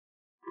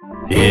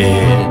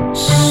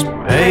It's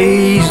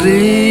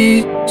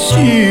Paisley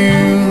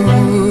Stew.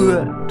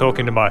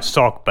 Talking to my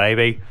sock,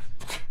 baby.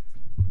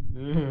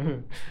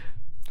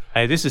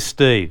 Hey, this is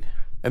Steve.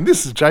 And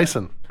this is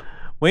Jason.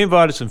 We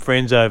invited some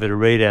friends over to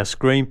read our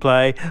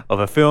screenplay of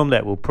a film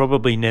that will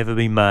probably never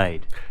be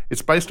made.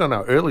 It's based on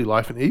our early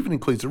life and even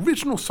includes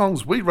original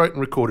songs we wrote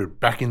and recorded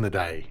back in the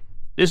day.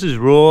 This is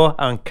raw,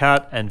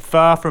 uncut, and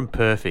far from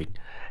perfect.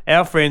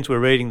 Our friends were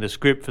reading the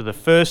script for the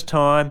first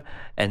time,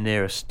 and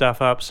there are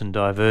stuff-ups and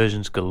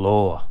diversions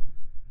galore.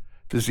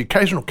 There's the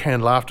occasional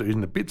canned laughter in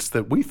the bits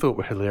that we thought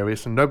were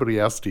hilarious and nobody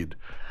else did,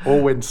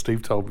 or when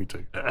Steve told me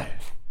to.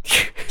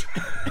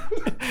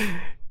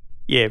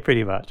 Yeah,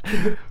 pretty much.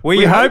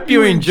 We hope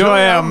you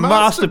enjoy our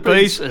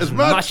masterpiece as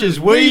much as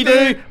we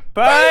do,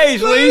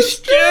 Paisley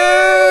Stew!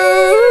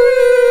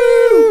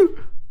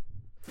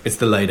 It's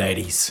the late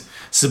 80s,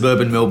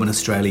 suburban Melbourne,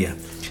 Australia.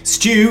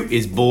 Stu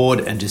is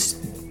bored and just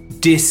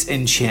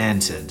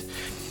disenchanted.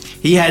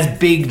 He has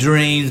big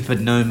dreams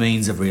but no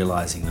means of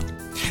realising them.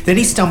 Then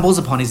he stumbles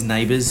upon his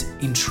neighbour's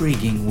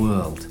intriguing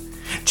world.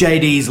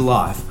 JD's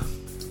life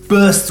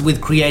bursts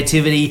with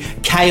creativity,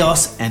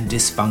 chaos and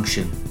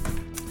dysfunction.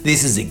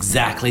 This is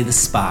exactly the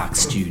spark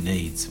Stu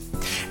needs.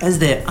 As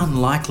their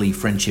unlikely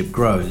friendship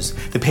grows,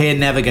 the pair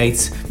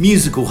navigates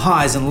musical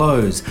highs and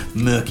lows,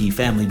 murky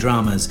family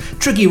dramas,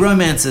 tricky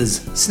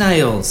romances,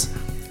 snails,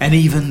 and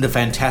even the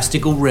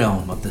fantastical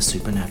realm of the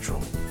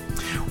supernatural.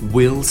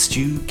 Will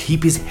Stu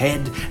keep his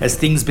head as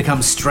things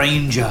become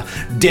stranger,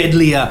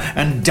 deadlier,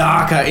 and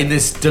darker in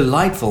this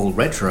delightful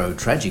retro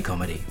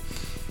tragicomedy?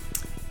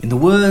 In the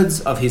words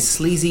of his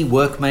sleazy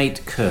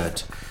workmate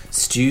Kurt,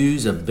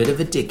 Stu's a bit of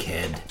a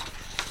dickhead,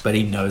 but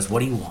he knows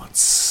what he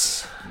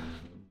wants.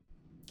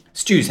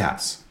 Stu's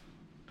house.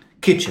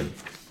 Kitchen.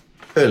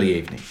 Early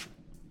evening.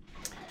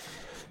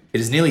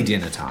 It is nearly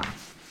dinner time.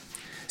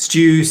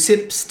 Stu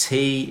sips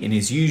tea in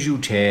his usual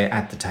chair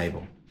at the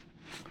table.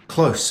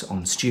 Close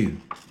on Stu,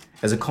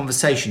 as a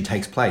conversation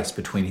takes place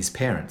between his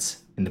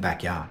parents in the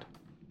backyard.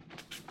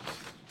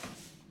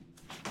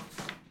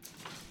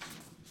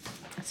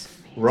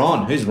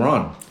 Ron, who's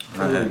Ron?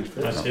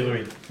 That's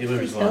Hillary.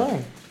 Hillary's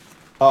line.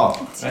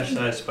 Oh, That's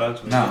no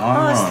spokesman. No,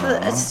 I'm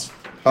wrong. It's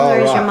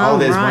right. your mum,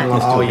 There's right?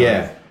 one. Oh,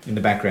 yeah. In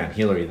the background,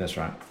 Hillary, that's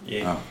right.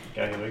 Yeah,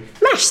 go Hillary.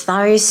 Mash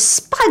those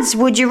spuds,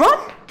 would you,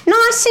 Ron?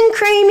 Nice and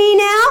creamy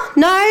now.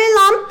 No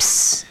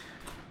lumps.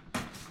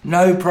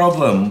 No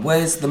problem.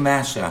 Where's the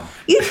masher?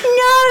 You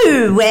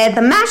know where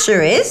the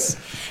masher is.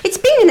 It's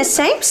been in the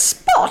same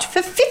spot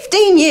for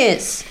 15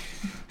 years.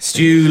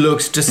 Stu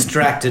looks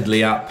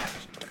distractedly up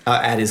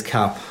at his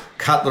cup.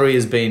 Cutlery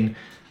has been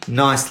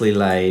nicely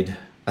laid.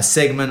 A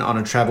segment on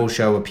a travel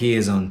show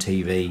appears on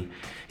TV.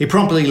 He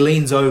promptly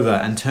leans over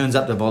and turns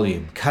up the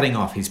volume, cutting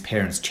off his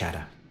parents'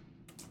 chatter.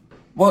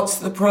 What's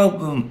the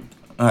problem?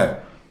 Oh,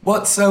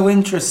 what's so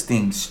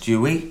interesting,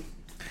 Stewie?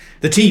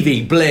 The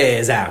TV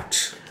blares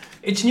out.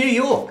 It's New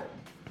York.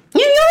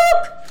 New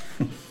York?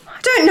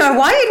 I don't know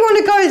why you'd want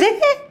to go there.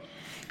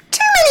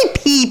 Too many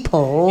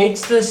people.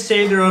 It's the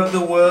centre of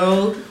the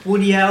world.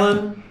 Woody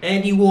Allen,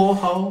 Andy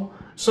Warhol,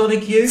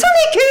 Sonic Youth.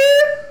 Sonic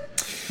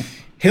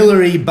Youth.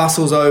 Hillary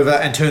bustles over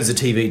and turns the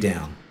TV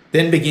down,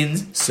 then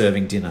begins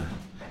serving dinner.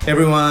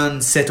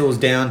 Everyone settles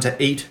down to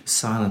eat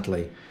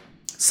silently.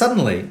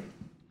 Suddenly,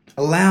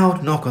 a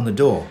loud knock on the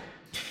door.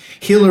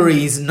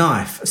 Hillary's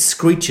knife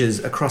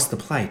screeches across the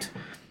plate.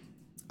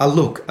 A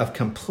look of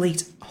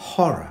complete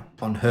horror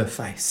on her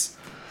face.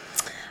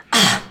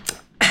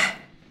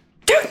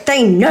 Don't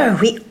they know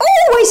we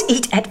always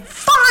eat at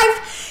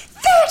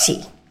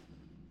 5:30?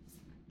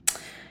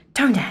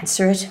 Don't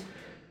answer it.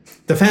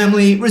 The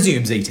family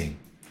resumes eating.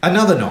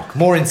 Another knock,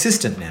 more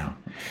insistent now.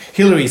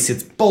 Hillary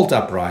sits bolt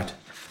upright.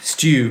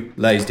 Stu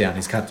lays down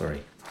his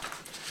cutlery.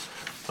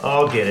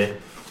 I'll get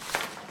it.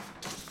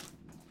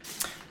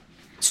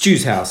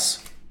 Stu's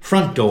house.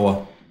 Front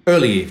door.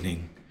 Early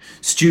evening.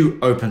 Stu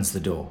opens the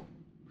door.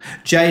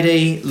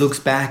 JD looks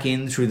back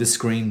in through the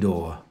screen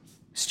door.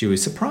 Stu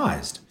is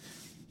surprised,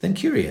 then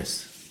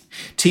curious.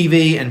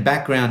 TV and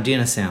background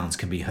dinner sounds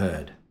can be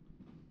heard.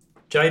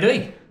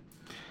 JD.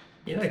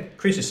 You know,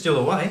 Chris is still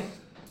away.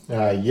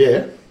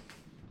 Yeah.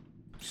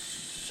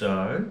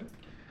 So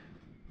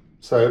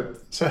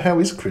how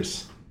is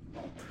Chris?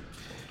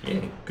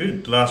 Yeah,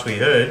 good. Last we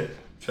heard.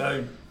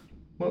 So,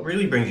 what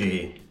really brings you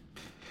here?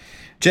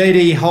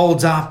 JD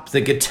holds up the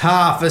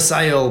Guitar for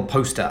Sale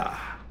poster.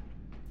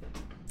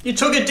 You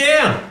took it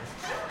down.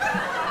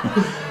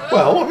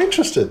 Well, I'm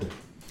interested.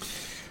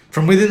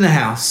 From within the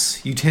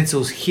house,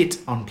 utensils hit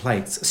on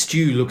plates.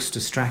 Stu looks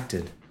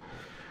distracted.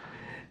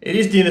 It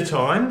is dinner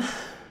time.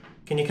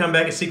 Can you come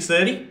back at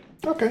 6:30?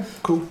 Okay,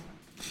 cool.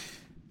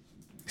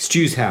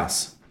 Stu's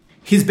house.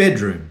 His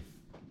bedroom.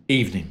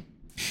 Evening.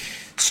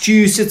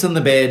 Stu sits on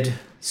the bed,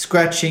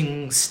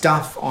 scratching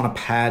stuff on a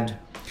pad.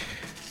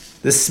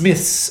 The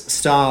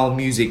Smiths-style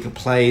music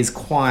plays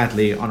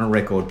quietly on a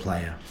record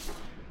player.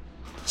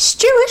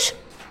 Stuart?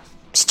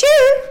 Stu?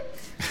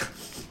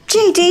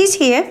 JD's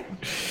here.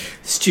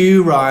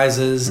 Stu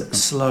rises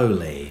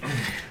slowly,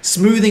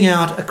 smoothing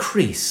out a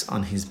crease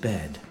on his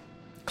bed.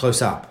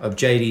 close-up of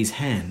JD's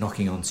hand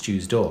knocking on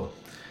Stu's door.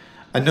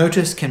 A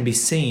notice can be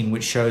seen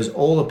which shows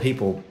all the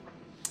people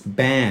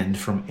banned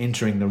from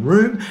entering the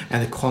room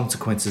and the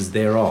consequences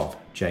thereof,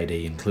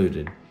 JD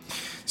included.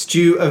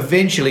 Stu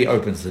eventually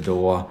opens the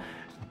door,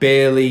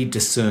 barely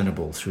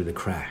discernible through the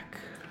crack.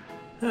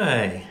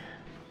 Hey,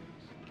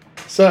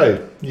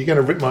 So, you going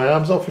to rip my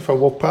arms off if I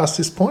walk past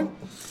this point?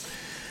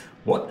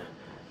 What?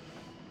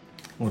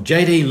 Well,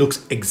 JD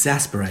looks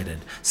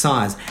exasperated,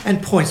 sighs,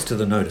 and points to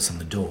the notice on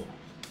the door.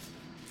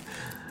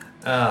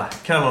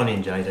 come on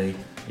in, JD.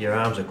 Your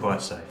arms are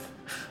quite safe.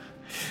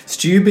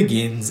 Stu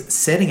begins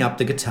setting up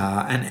the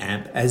guitar and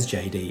amp as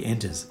JD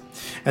enters.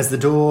 As the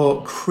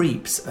door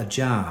creeps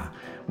ajar,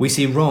 we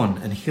see Ron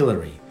and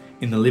Hillary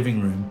in the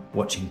living room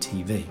watching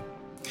TV.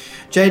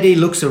 JD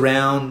looks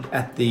around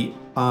at the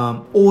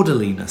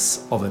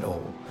orderliness of it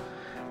all.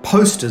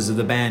 Posters of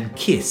the band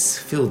Kiss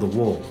fill the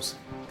walls.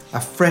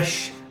 A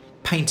fresh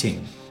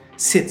painting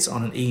sits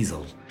on an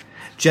easel.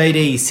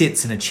 JD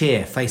sits in a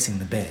chair facing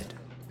the bed.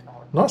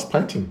 Nice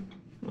painting.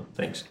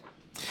 Thanks.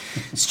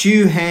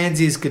 Stu hands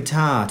his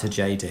guitar to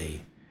JD,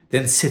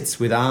 then sits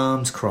with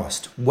arms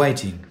crossed,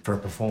 waiting for a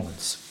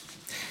performance.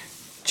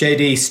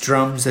 JD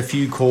strums a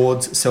few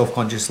chords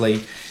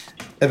self-consciously,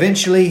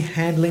 eventually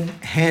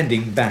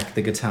handing back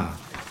the guitar.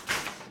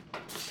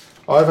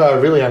 I've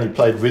really only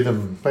played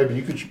rhythm. Maybe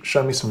you could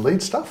show me some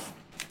lead stuff?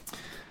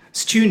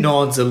 Stu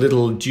nods a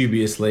little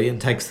dubiously and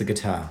takes the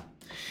guitar.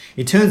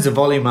 He turns the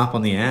volume up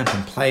on the amp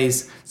and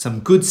plays some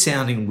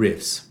good-sounding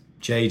riffs.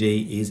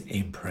 JD is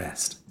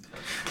impressed.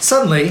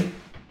 Suddenly,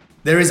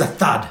 there is a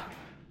thud.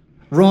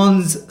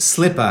 Ron's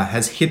slipper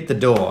has hit the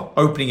door,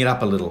 opening it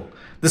up a little.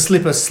 The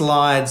slipper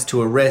slides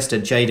to a rest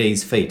at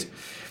JD's feet.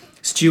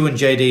 Stu and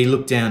JD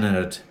look down at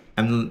it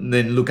and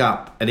then look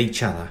up at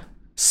each other,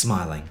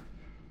 smiling.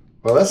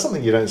 Well, that's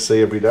something you don't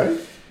see every day.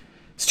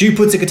 Stu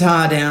puts the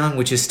guitar down,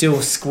 which is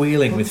still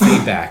squealing with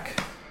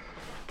feedback.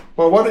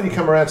 Well, why don't you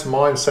come around to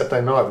mine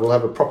Saturday night? We'll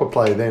have a proper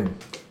play then.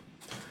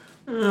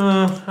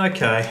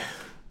 Okay.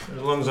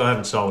 As long as I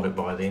haven't sold it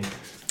by then.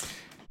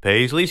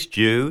 Paisley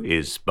Stew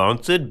is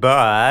sponsored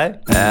by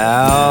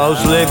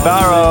Owsley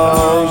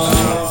Burrows.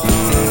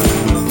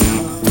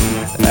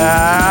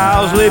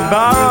 Owsley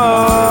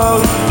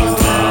Burrows.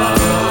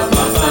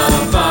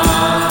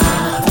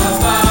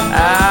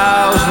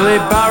 Owsley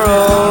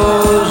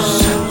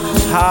Burrows.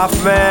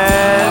 Half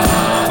man,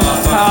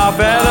 half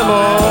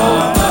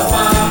animal,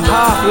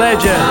 half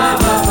legend.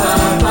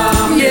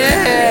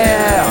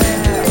 Yeah!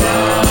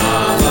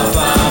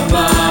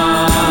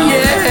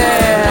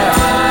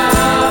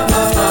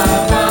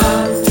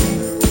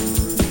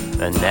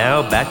 And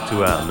now back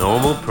to our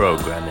normal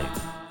programming.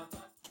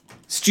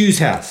 Stu's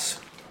house.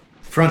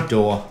 Front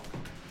door.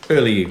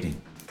 Early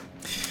evening.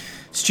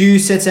 Stu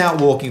sets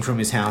out walking from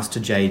his house to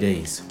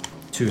JD's,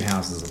 2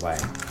 houses away,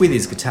 with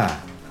his guitar.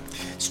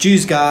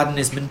 Stu's garden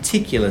is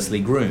meticulously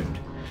groomed.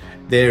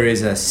 There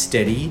is a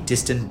steady,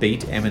 distant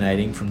beat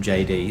emanating from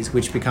JD's,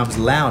 which becomes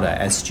louder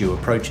as Stu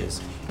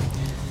approaches.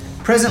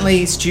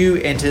 Presently,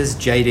 Stu enters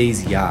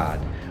JD's yard,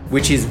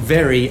 which is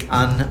very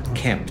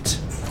unkempt.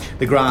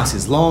 The grass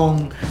is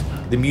long,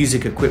 the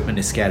music equipment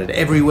is scattered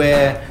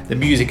everywhere, the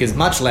music is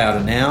much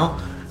louder now,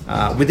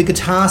 with the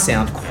guitar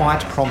sound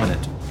quite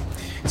prominent.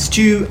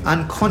 Stu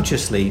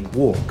unconsciously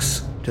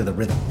walks to the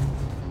rhythm.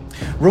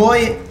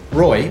 Roy,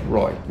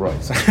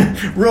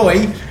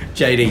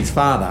 JD's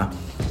father,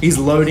 is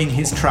loading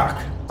his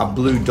truck, a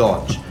blue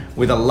Dodge,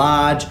 with a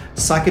large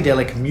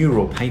psychedelic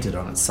mural painted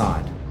on its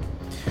side.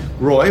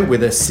 Roy,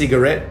 with a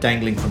cigarette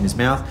dangling from his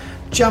mouth,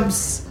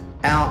 jumps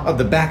out of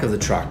the back of the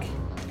truck.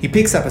 He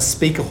picks up a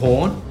speaker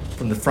horn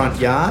from the front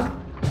yard,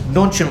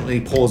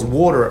 nonchalantly pours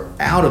water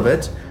out of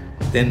it,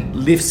 then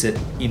lifts it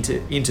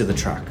into the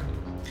truck.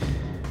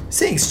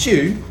 Seeing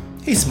Stu,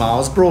 he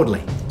smiles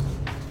broadly.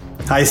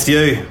 Hey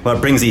Stu,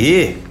 what brings you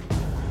here?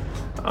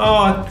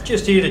 Oh,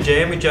 just here to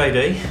jam with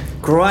JD.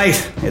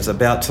 Great, it's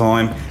about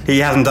time. He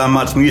hasn't done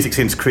much music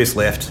since Chris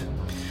left.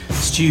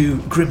 Stu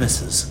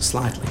grimaces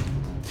slightly.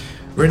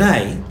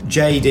 Renee,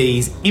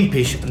 JD's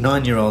impish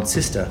 9-year-old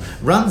sister,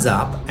 runs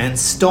up and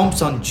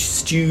stomps on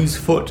Stu's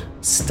foot,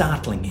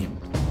 startling him.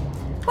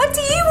 What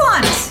do you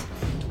want?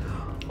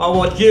 I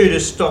want you to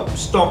stop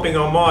stomping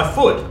on my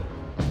foot.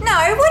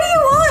 No, what do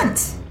you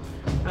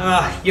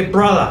want? Your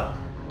brother.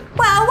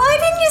 Well, why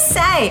didn't you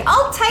say?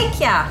 I'll take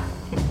ya.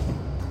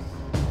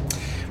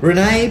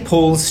 Renee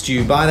pulls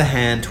Stu by the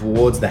hand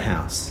towards the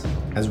house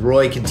as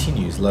Roy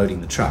continues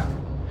loading the truck.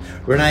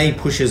 Renee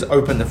pushes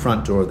open the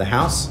front door of the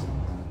house.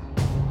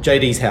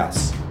 JD's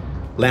house.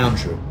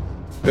 Lounge room.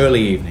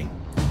 Early evening.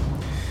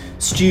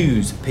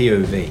 Stu's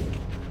POV.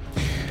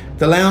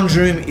 The lounge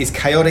room is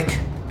chaotic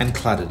and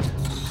cluttered.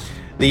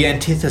 The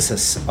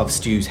antithesis of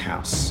Stu's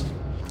house.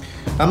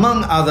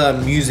 Among other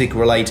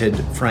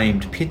music-related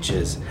framed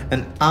pictures,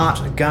 an Art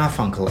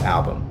Garfunkel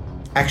album,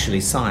 actually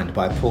signed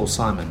by Paul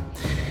Simon,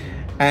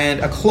 and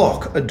a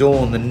clock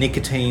adorn the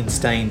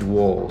nicotine-stained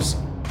walls.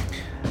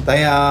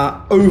 There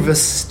are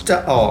overstuffed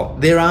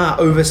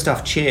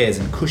chairs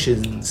and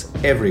cushions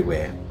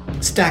everywhere,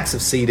 stacks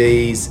of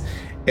CDs,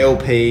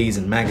 LPs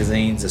and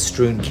magazines are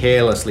strewn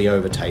carelessly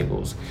over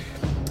tables.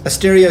 A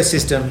stereo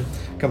system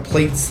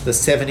completes the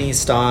 70s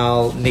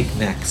style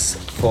knickknacks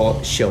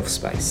for shelf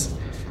space.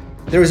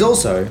 There is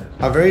also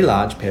a very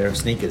large pair of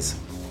sneakers.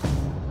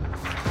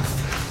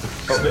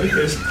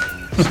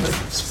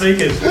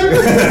 Speakers.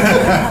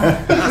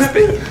 Yeah,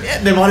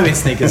 there might have been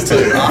sneakers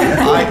too.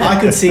 I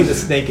could see the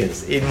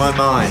sneakers in my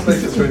mind.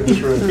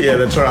 Yeah,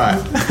 that's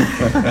right.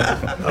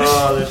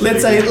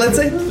 Let's say,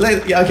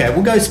 okay,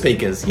 we'll go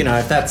speakers. You know,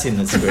 if that's in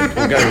the script,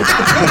 we'll go with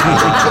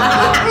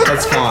that.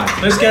 That's fine.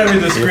 Let's go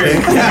with the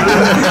script.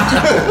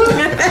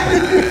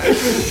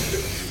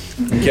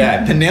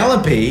 Okay,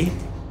 Penelope,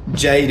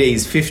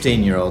 JD's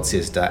 15-year-old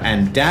sister,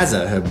 and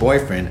Dazza, her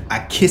boyfriend,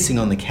 are kissing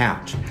on the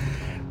couch.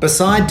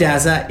 Beside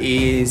Dazza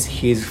is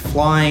his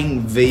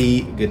flying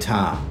V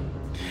guitar.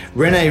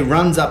 Renee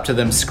runs up to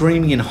them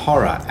screaming in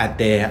horror at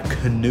their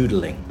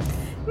canoodling.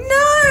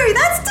 No,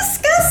 that's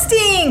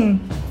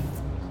disgusting.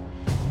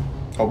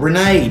 Oh,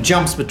 Renee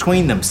jumps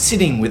between them,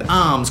 sitting with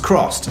arms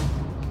crossed.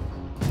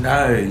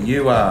 No,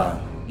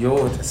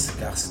 you're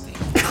disgusting.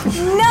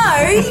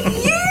 No,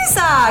 yous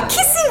are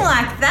kissing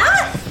like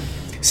that.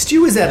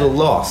 Stu is at a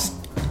loss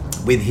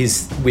with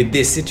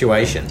this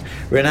situation.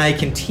 Renee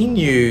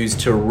continues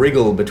to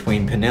wriggle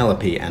between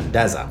Penelope and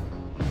Dazza.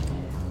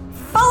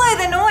 Follow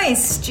the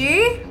noise,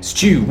 Stu.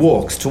 Stu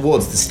walks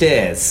towards the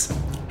stairs.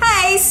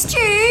 Hey,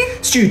 Stu.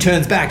 Stu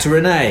turns back to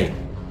Renee.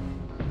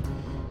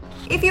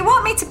 If you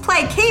want me to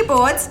play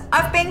keyboards,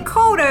 I've been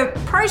called a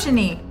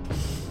progeny.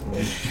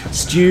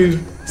 Stu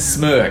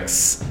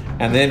smirks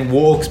and then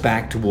walks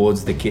back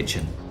towards the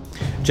kitchen.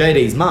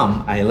 JD's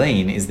mum,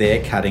 Aileen, is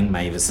there cutting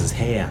Mavis's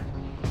hair.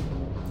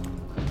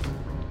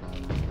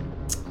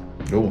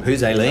 Oh,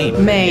 who's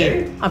Aileen?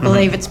 Me. I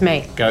believe it's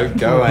me. Go,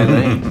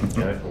 Aileen.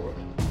 Go for it.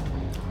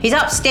 He's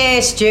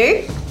upstairs,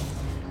 Stu.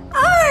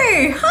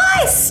 Oh,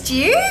 hi,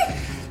 Stu.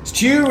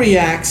 Stu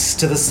reacts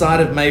to the sight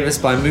of Mavis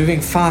by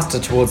moving faster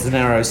towards the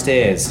narrow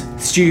stairs.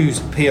 Stu's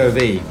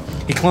POV.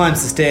 He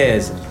climbs the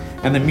stairs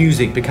and the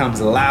music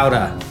becomes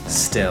louder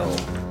still.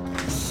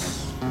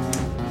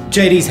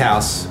 JD's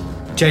house,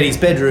 JD's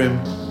bedroom,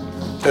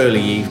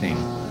 early evening.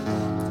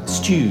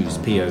 Stu's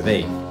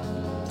POV.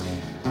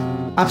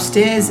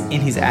 Upstairs in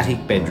his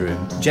attic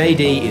bedroom,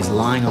 JD is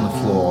lying on the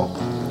floor,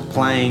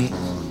 playing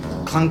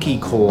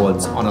clunky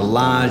chords on a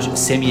large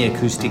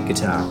semi-acoustic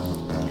guitar.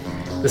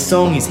 The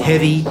song is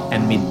heavy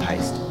and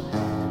mid-paced.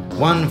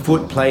 One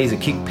foot plays a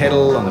kick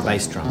pedal on the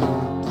bass drum.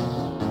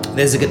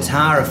 There's a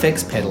guitar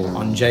effects pedal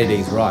on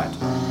JD's right,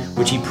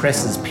 which he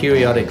presses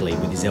periodically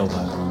with his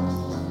elbow.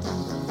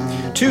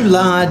 Two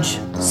large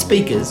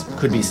speakers,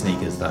 could be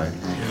sneakers though,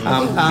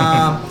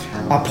 are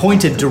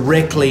pointed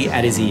directly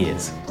at his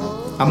ears.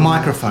 A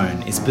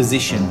microphone is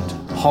positioned,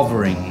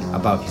 hovering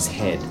above his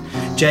head.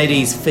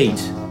 JD's feet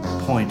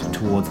point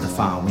towards the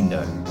far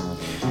window.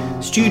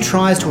 Stu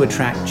tries to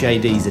attract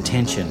JD's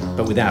attention,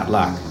 but without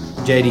luck.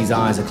 JD's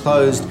eyes are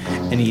closed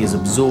and he is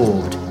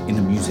absorbed in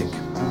the music.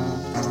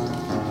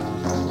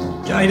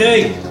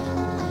 JD!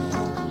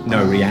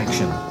 No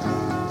reaction.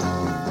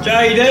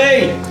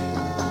 JD!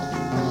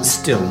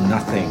 Still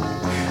nothing.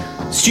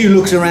 Stu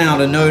looks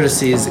around and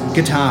notices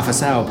guitar for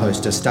sale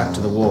poster stuck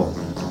to the wall.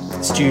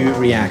 Stu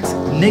reacts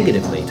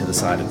negatively to the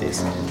sight of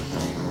this.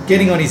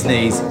 Getting on his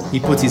knees, he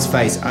puts his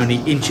face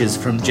only inches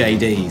from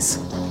JD's.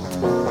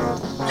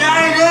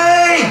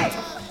 JD!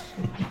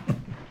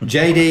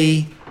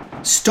 JD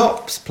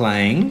stops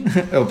playing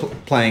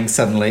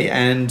suddenly,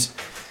 and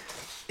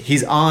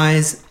his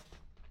eyes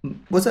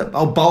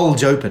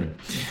bulge open.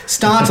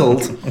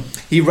 Startled,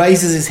 he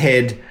raises his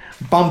head,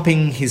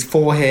 bumping his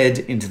forehead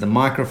into the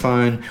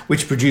microphone,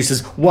 which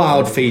produces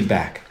wild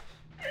feedback.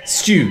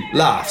 Stu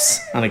laughs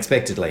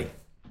unexpectedly.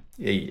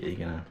 You're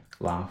gonna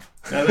laugh?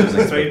 No, that was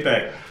the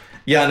feedback.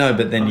 Yeah, I know,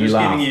 but then I'm you just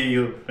laugh. giving you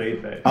your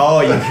feedback.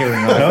 Oh, you're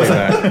hearing my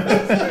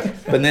feedback.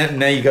 But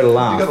now you got to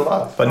laugh. You got to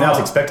laugh. But now it's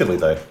expectedly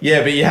though.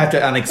 Yeah, but you have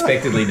to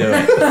unexpectedly do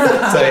it.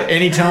 So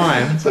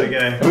anytime,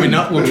 Okay.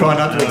 we'll try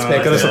not to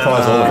expect. Got to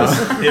surprise all of us.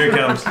 Here it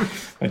comes.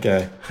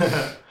 Okay.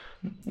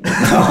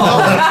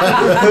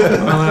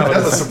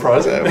 That was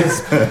surprising.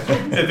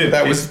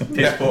 That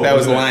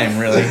was lame,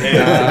 really.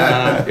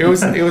 It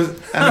was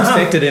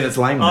unexpected in its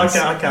lameness.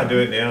 I can't do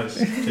it now. It's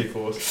too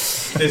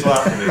forced. There's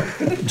laughter.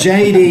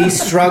 JD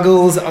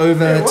struggles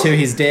over to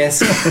his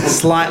desk,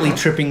 slightly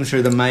tripping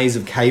through the maze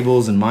of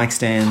cables and mic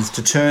stands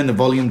to turn the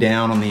volume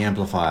down on the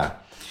amplifier.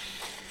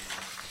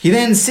 He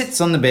then sits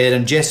on the bed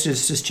and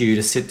gestures to Stu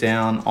to sit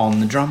down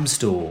on the drum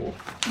stool.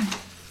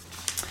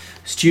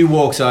 Stu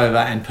walks over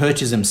and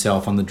perches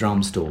himself on the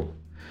drum stool.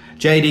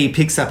 JD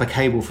picks up a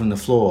cable from the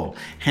floor,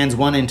 hands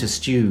one end to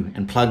Stu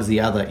and plugs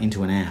the other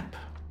into an amp.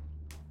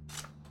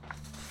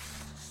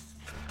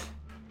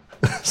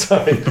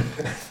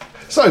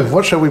 So,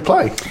 what shall we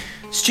play?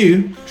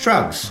 Stu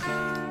shrugs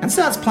and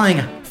starts playing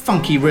a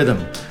funky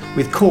rhythm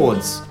with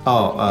chords,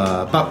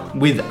 but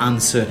with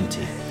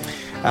uncertainty.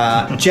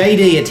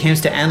 JD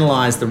attempts to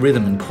analyse the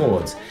rhythm and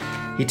chords.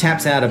 He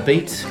taps out a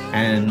beat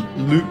and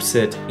loops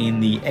it in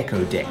the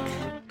echo deck.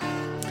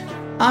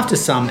 After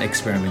some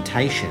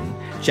experimentation,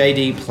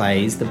 JD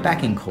plays the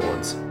backing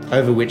chords,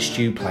 over which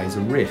Stu plays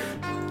a riff.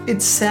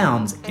 It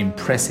sounds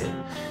impressive,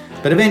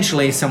 but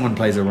eventually someone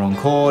plays a wrong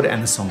chord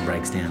and the song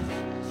breaks down.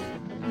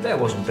 That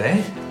wasn't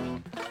bad.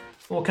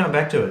 We'll come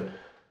back to it.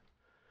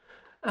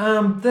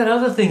 That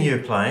other thing you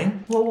were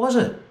playing, what was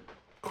it?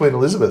 Queen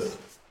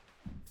Elizabeth.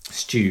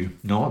 Stu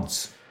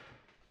nods.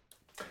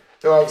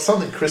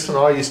 Something Chris and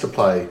I used to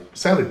play.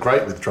 Sounded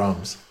great with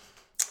drums.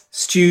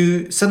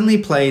 Stu suddenly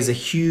plays a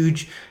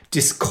huge,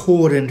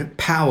 discordant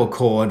power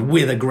chord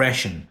with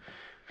aggression.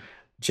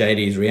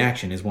 JD's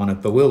reaction is one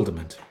of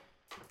bewilderment.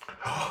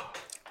 I'm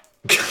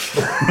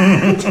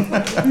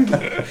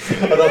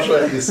not sure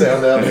how you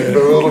sound out of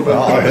bewilderment.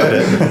 I heard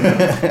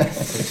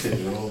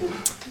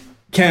it.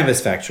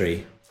 Canvas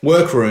factory,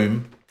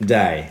 workroom,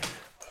 day.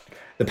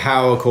 The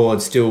power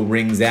chord still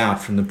rings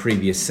out from the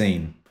previous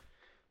scene.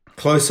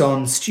 Close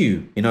on,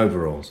 Stu in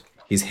overalls.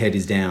 His head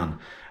is down,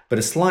 but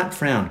a slight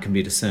frown can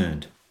be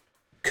discerned.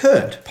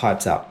 Kurt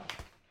pipes up.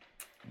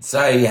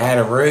 So you had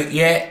a root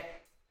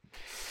yet?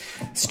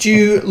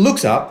 Stu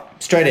looks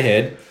up, straight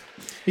ahead.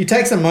 He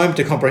takes a moment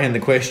to comprehend the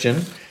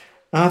question.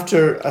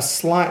 After a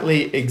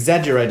slightly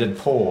exaggerated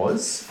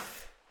pause...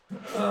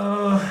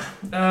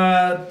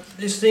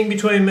 This thing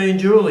between me and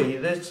Julie,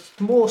 that's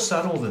more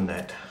subtle than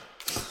that.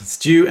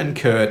 Stu and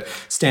Kurt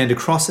stand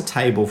across a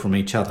table from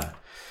each other.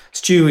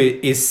 Stu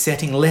is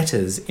setting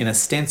letters in a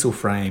stencil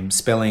frame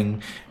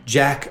spelling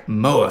Jack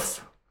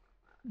Moeth.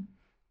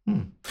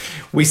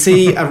 We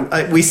see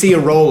a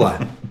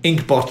roller,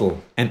 ink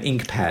bottle, and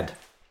ink pad.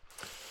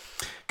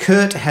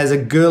 Kurt has a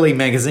girly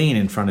magazine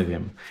in front of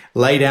him,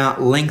 laid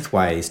out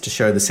lengthways to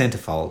show the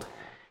centerfold.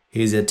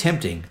 He is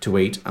attempting to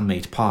eat a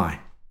meat pie.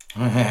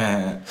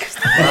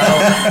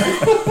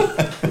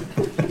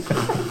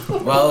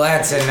 Well,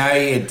 that's a no,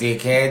 you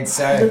dickhead.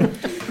 So,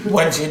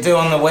 what you do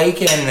on the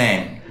weekend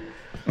then?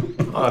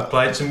 I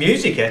played some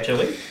music,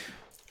 actually.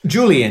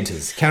 Julie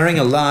enters, carrying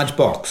a large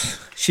box.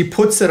 She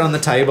puts it on the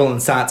table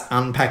and starts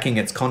unpacking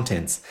its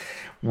contents,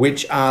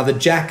 which are the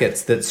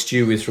jackets that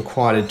Stu is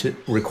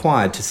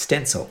required to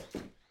stencil.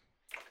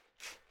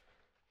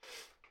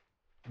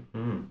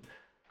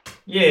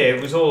 Yeah,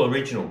 it was all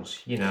originals,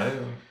 you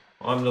know.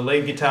 I'm the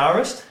lead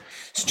guitarist.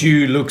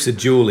 Stu looks at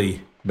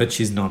Julie, but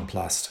she's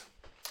nonplussed.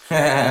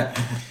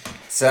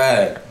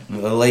 So,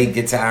 the lead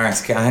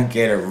guitarist can't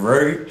get a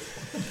root?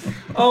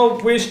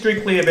 Oh, we're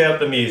strictly about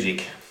the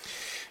music.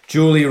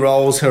 Julie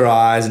rolls her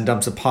eyes and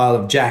dumps a pile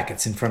of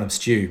jackets in front of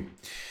Stu,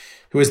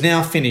 who has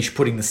now finished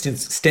putting the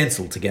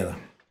stencil together.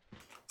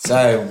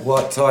 So,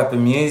 what type of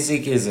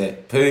music is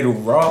it? Poodle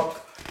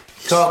rock?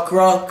 Cock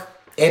rock?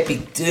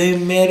 Epic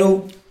doom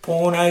metal?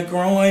 Porno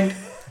grind?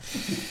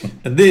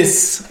 At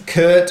this,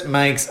 Kurt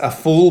makes a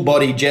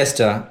full-body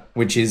gesture,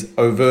 which is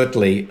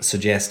overtly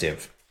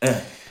suggestive.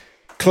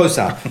 Close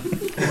up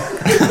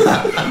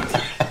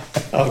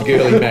of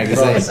Girly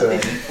magazine.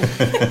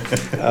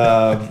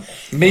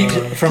 Meat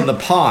from the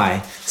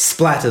pie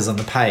splatters on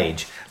the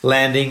page,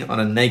 landing on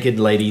a naked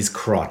lady's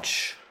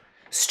crotch.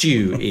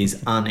 Stu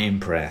is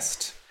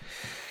unimpressed.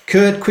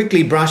 Kurt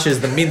quickly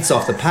brushes the mince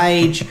off the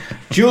page.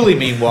 Julie,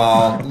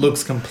 meanwhile,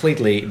 looks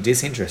completely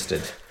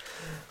disinterested.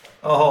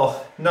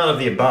 Oh, none of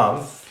the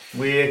above.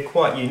 We're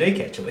quite unique,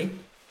 actually.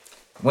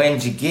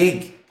 When'd you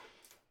gig?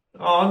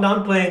 Oh,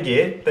 none planned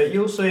yet, but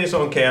you'll see us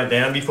on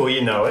Countdown before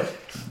you know it.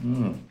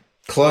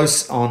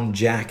 Close on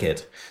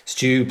jacket.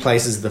 Stu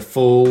places the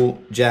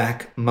full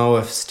Jack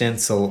Moeth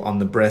stencil on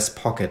the breast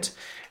pocket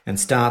and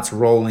starts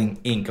rolling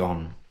ink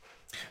on.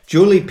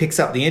 Julie picks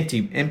up the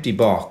empty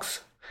box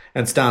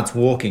and starts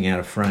walking out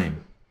of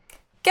frame.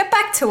 Get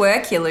back to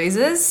work, you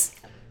losers.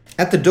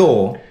 At the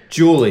door,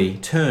 Julie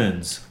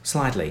turns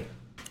slightly.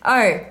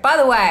 Oh, by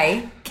the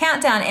way,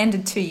 Countdown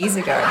ended 2 years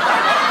ago.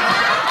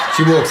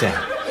 She walks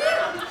out.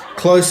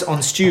 Close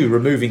on Stu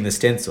removing the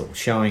stencil,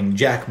 showing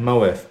Jack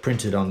Moeth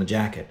printed on the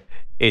jacket.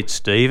 It's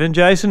Steve and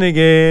Jason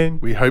again.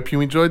 We hope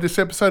you enjoyed this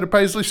episode of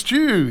Paisley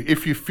Stew.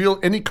 If you feel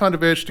any kind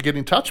of urge to get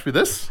in touch with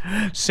us,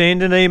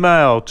 Send an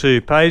email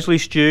to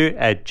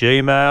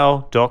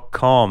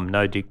paisleystew@gmail.com.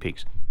 No dick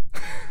pics.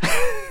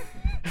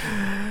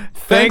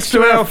 Thanks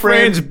to our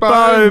friends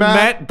Bo,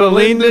 Matt,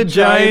 Belinda,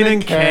 Jane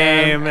and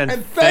Cam.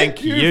 And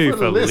thank you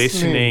for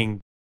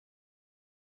listening.